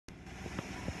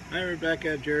Hi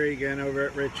Rebecca, Jerry again over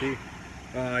at Ritchie.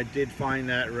 I did find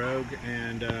that Rogue,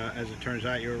 and as it turns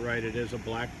out, you were right, it is a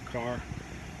black car.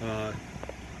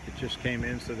 It just came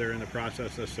in, so they're in the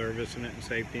process of servicing it and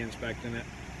safety inspecting it.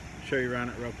 Show you around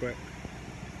it real quick.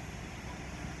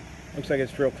 Looks like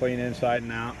it's real clean inside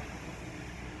and out.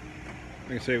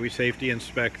 Like I say, we safety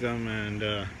inspect them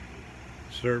and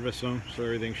service them, so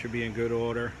everything should be in good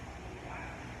order.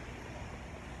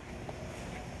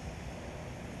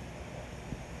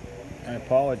 I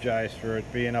apologize for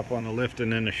it being up on the lift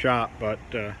and in the shop, but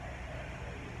like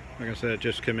I said, it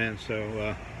just came in,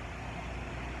 so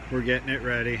we're getting it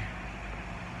ready.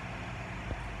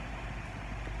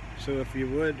 So if you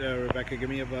would, Rebecca, give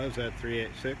me a buzz at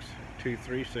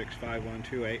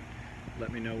 386-236-5128.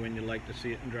 Let me know when you'd like to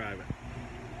see it and drive it.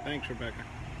 Thanks, Rebecca.